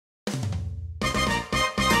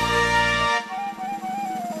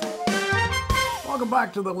Welcome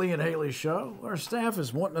back to the Lee and Hayley Show. Our staff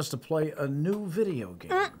is wanting us to play a new video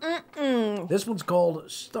game. This one's called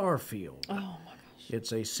Starfield. Oh my gosh.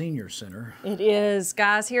 It's a senior center. It is.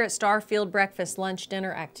 Guys, here at Starfield, breakfast, lunch,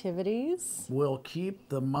 dinner activities Will keep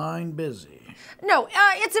the mind busy. No,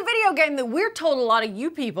 it's a video game that we're told a lot of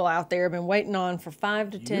you people out there have been waiting on for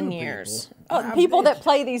 5 to 10 years. People that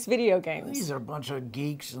play these video games. These are a bunch of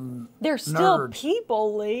geeks and They're nerds. still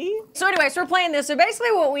people, Lee. So anyway, so we're playing this. So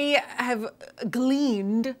basically what we have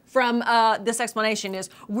gleaned from this explanation is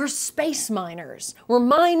we're space miners. We're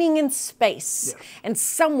mining in space. Yes. And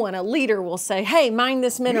someone, a leader, will say, hey, mine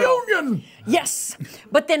this mineral. Union! Yes.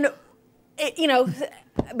 But then, you know,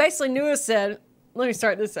 basically Nua said, let me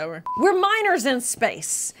start this over. We're miners in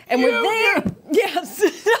space. And we're there. Yes.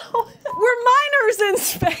 We're miners in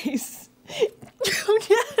space.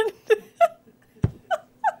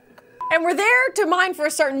 And we're there to mine for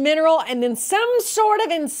a certain mineral, and then some sort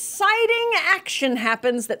of inciting action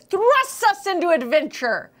happens that thrusts us into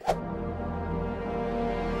adventure.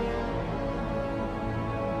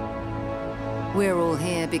 We're all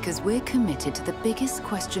here because we're committed to the biggest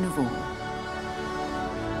question of all.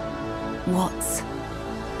 What's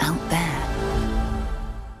out there?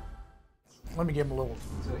 Let me give him a little,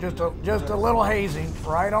 just a little hazing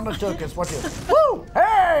right on the tuchus. Watch this. Woo!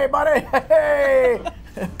 Hey, buddy! Hey!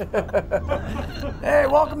 Hey,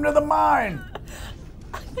 welcome to the mine.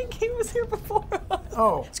 I think he was here before us.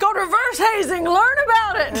 Oh. It's called reverse hazing. Learn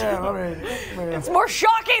about it. Yeah, let me It's more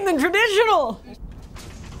shocking than traditional.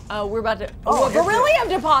 We're about to. Oh, beryllium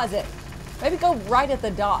deposit. Maybe go right at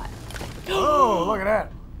the dot. Oh, look at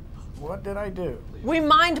that. What did I do? We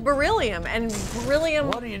mined beryllium, and beryllium.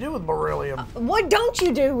 What do you do with beryllium? What don't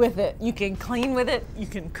you do with it? You can clean with it. You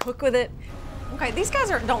can cook with it. Okay, these guys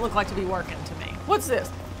don't look like to be working to me. What's this?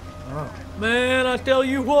 Oh. Man, I tell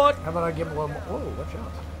you what. How about I give him a little more? Whoa, watch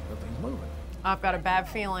out. That thing's moving. I've got a bad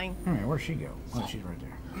feeling. Where'd she go? Oh, she's right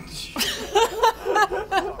there.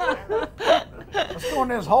 Let's go in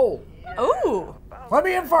this hole. Ooh. Let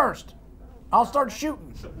me in first. I'll start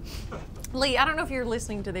shooting. Lee, I don't know if you're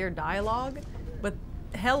listening to their dialogue, but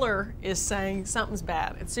Heller is saying something's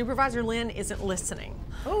bad, and Supervisor Lynn isn't listening.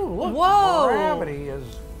 Oh, look. Whoa. Gravity is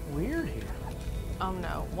weird here. Oh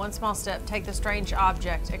no. One small step, take the strange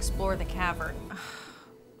object, explore the cavern.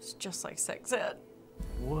 It's just like sex ed.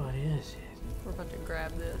 What is it? We're about to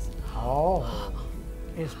grab this. Oh,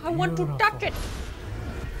 it's beautiful. I want to touch it.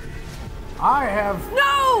 I have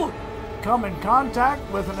No! come in contact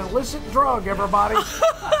with an illicit drug, everybody.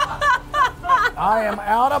 I am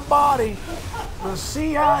out of body. The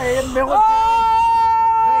CIA and military,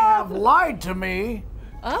 they have lied to me.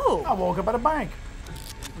 Oh. I woke up at a bank.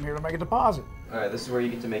 I'm here to make a deposit. All right, this is where you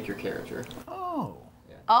get to make your character. Oh.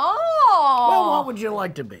 Oh. Well, what would you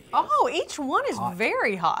like to be? Oh, each one is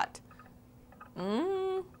very hot.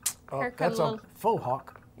 Oh, Haircut that's a little- faux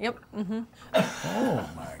hawk. Yep. Oh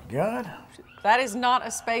my God. That is not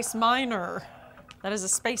a space miner. That is a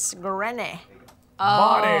space granny.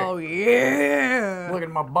 Body. Oh, yeah. Look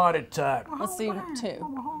at my body type. Let's see, two.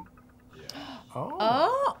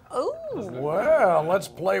 Oh. Oh, ooh. Well, let's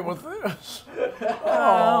play with this.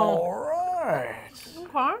 All right.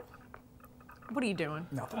 Okay. What are you doing?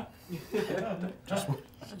 Nothing. Just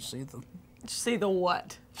see the. See the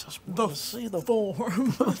what? Just want to see the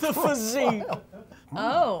form. The physique.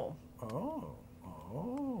 Oh. Oh.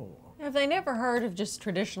 Oh. Have they never heard of just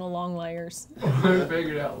traditional long layers? We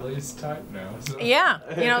figured out Lee's type now. So. Yeah.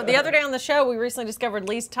 You know, the other day on the show, we recently discovered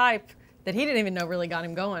Lee's type that he didn't even know really got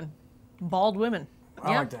him going. Bald women.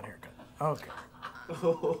 I like that haircut. Okay.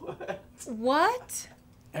 What?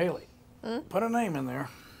 Hayley, put a name in there.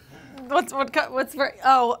 What's for?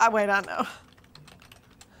 Oh, wait, I know.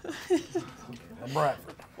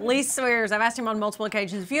 Bradford. Lee swears, I've asked him on multiple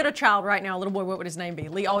occasions, if you had a child right now, a little boy, what would his name be?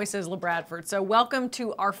 Lee always says LeBradford. So welcome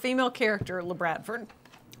to our female character, LeBradford.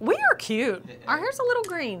 We are cute. Our hair's a little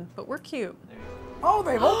green, but we're cute. Oh,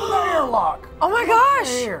 they've opened the airlock. Oh my gosh!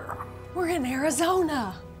 Here. We're in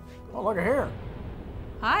Arizona. Oh, look at here.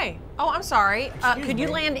 Hi. Oh, I'm sorry. Excuse Could you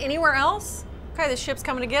me. land anywhere else? Okay, the ship's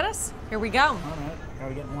coming to get us. Here we go. All right,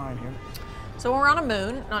 gotta get in line here. So we're on a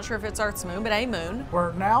moon. Not sure if it's Earth's moon, but a moon.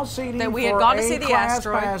 We're now seating That we had for gone to see the A-class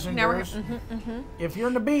asteroid. Now we're passengers. If you're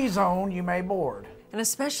in the B zone, you may board. And a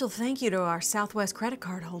special thank you to our Southwest credit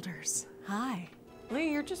card holders. Hi.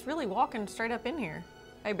 Lee, you're just really walking straight up in here.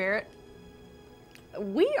 Hey, Barrett.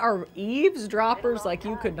 We are eavesdroppers like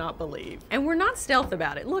you could not believe. And we're not stealth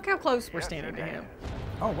about it. Look how close we're standing to him.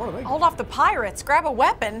 Oh, what are they? Hold off the pirates, grab a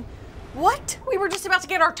weapon. What? We were just about to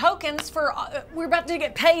get our tokens for, we were about to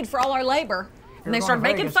get paid for all our labor. And they going started to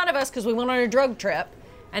making Vegas. fun of us because we went on a drug trip.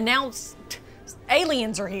 And now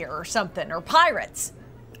aliens are here or something, or pirates.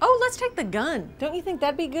 Oh, let's take the gun. Don't you think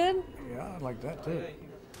that'd be good? Yeah, I like that too.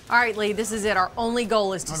 All right, Lee, this is it. Our only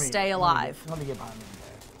goal is to stay alive. Let me get behind me.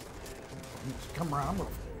 Come around. I'm gonna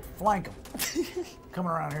flank him.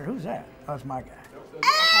 Coming around here. Who's that? Oh, that's my guy.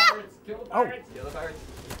 Kill the pirates! Kill the pirates!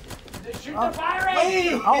 Shoot the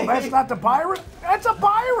pirate! Oh, that's not the pirate? That's a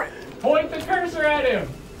pirate! Point the cursor at him!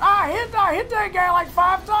 I hit that guy like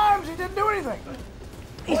 5 times. He didn't do anything.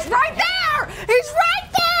 He's right there! He's right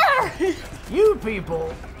there! You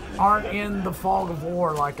people aren't in the fog of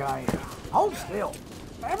war like I am. Hold still.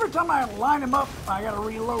 Every time I line him up, I gotta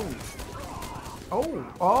reload.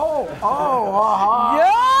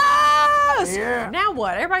 Yes! Yeah. Now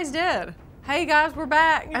what? Everybody's dead. Hey guys, we're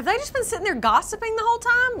back. Have they just been sitting there gossiping the whole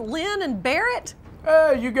time? Lynn and Barrett?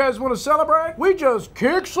 Hey, you guys want to celebrate? We just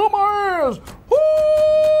kicked some ass. Woo!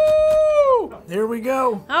 Here we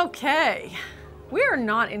go. Okay. We are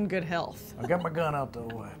not in good health. I got my gun out though.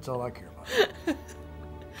 That's all I care about.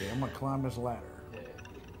 Okay, I'm gonna climb this ladder.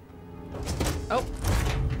 Oh.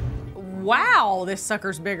 Wow, this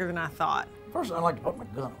sucker's bigger than I thought. First, I like to put my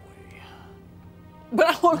gun away. But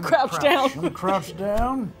I want to crouch down. I'm gonna crouch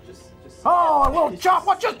down. Oh, a little chop.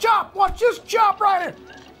 Watch this chop. Watch this chop right here.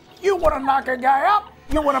 You want to knock a guy out?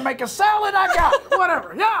 You want to make a salad? I got it.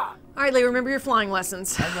 Whatever. Yeah. All right, Lee, remember your flying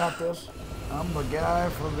lessons. I got this. I'm the guy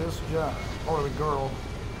for this job. Or the girl.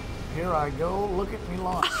 Here I go. Look at me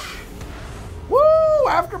launch. Woo!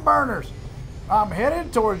 Afterburners. I'm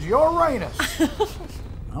headed towards Uranus.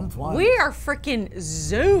 I'm flying. We are freaking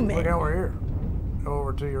zooming. Look over here.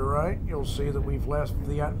 Over to your right, you'll see that we've left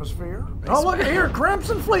the atmosphere. Oh, look at here,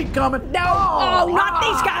 Crimson Fleet coming. No, oh, not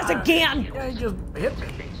these guys again. Yeah, he just hit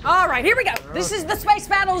me. All right, here we go. This is the space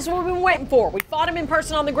battle. This is what we've been waiting for. We fought him in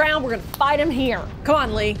person on the ground. We're gonna fight him here. Come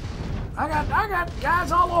on, Lee. I got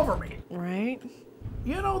guys all over me. Right.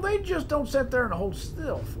 You know, they just don't sit there and hold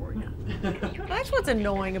still for you. That's what's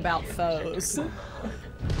annoying about foes.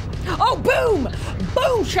 Oh, boom!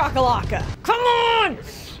 Boom, shakalaka! Come on!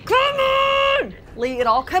 Come on! Lee, it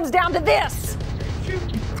all comes down to this.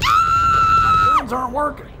 Guns aren't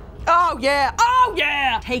working. Oh, yeah. Oh,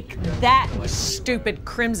 yeah. Take that, you stupid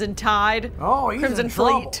Crimson Tide. Oh, he's Crimson in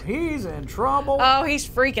trouble. Fleet. He's in trouble. Oh, he's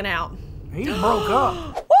freaking out. He broke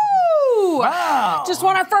up. Woo! Wow. Just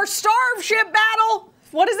won our first starve ship battle.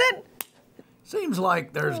 What is it? Seems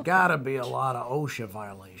like there's gotta be a lot of OSHA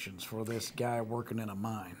violations for this guy working in a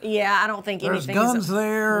mine. Yeah, I don't think There's anything's... guns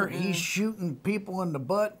there. He's shooting people in the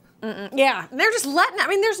butt. Yeah, they're just letting... I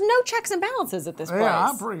mean, there's no checks and balances at this place. Yeah,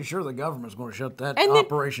 I'm pretty sure the government's going to shut that And then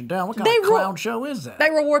operation down. What kind of clown show is that?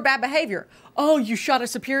 They reward bad behavior. Oh, you shot a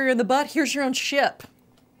superior in the butt? Here's your own ship.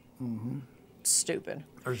 Stupid.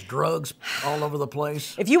 There's drugs all over the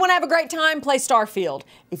place. If you want to have a great time, play Starfield.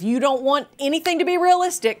 If you don't want anything to be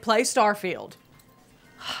realistic, play Starfield.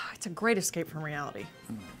 It's a great escape from reality.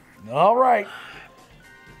 All right.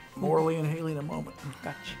 Morley and Hayley in a moment.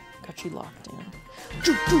 Got you locked in.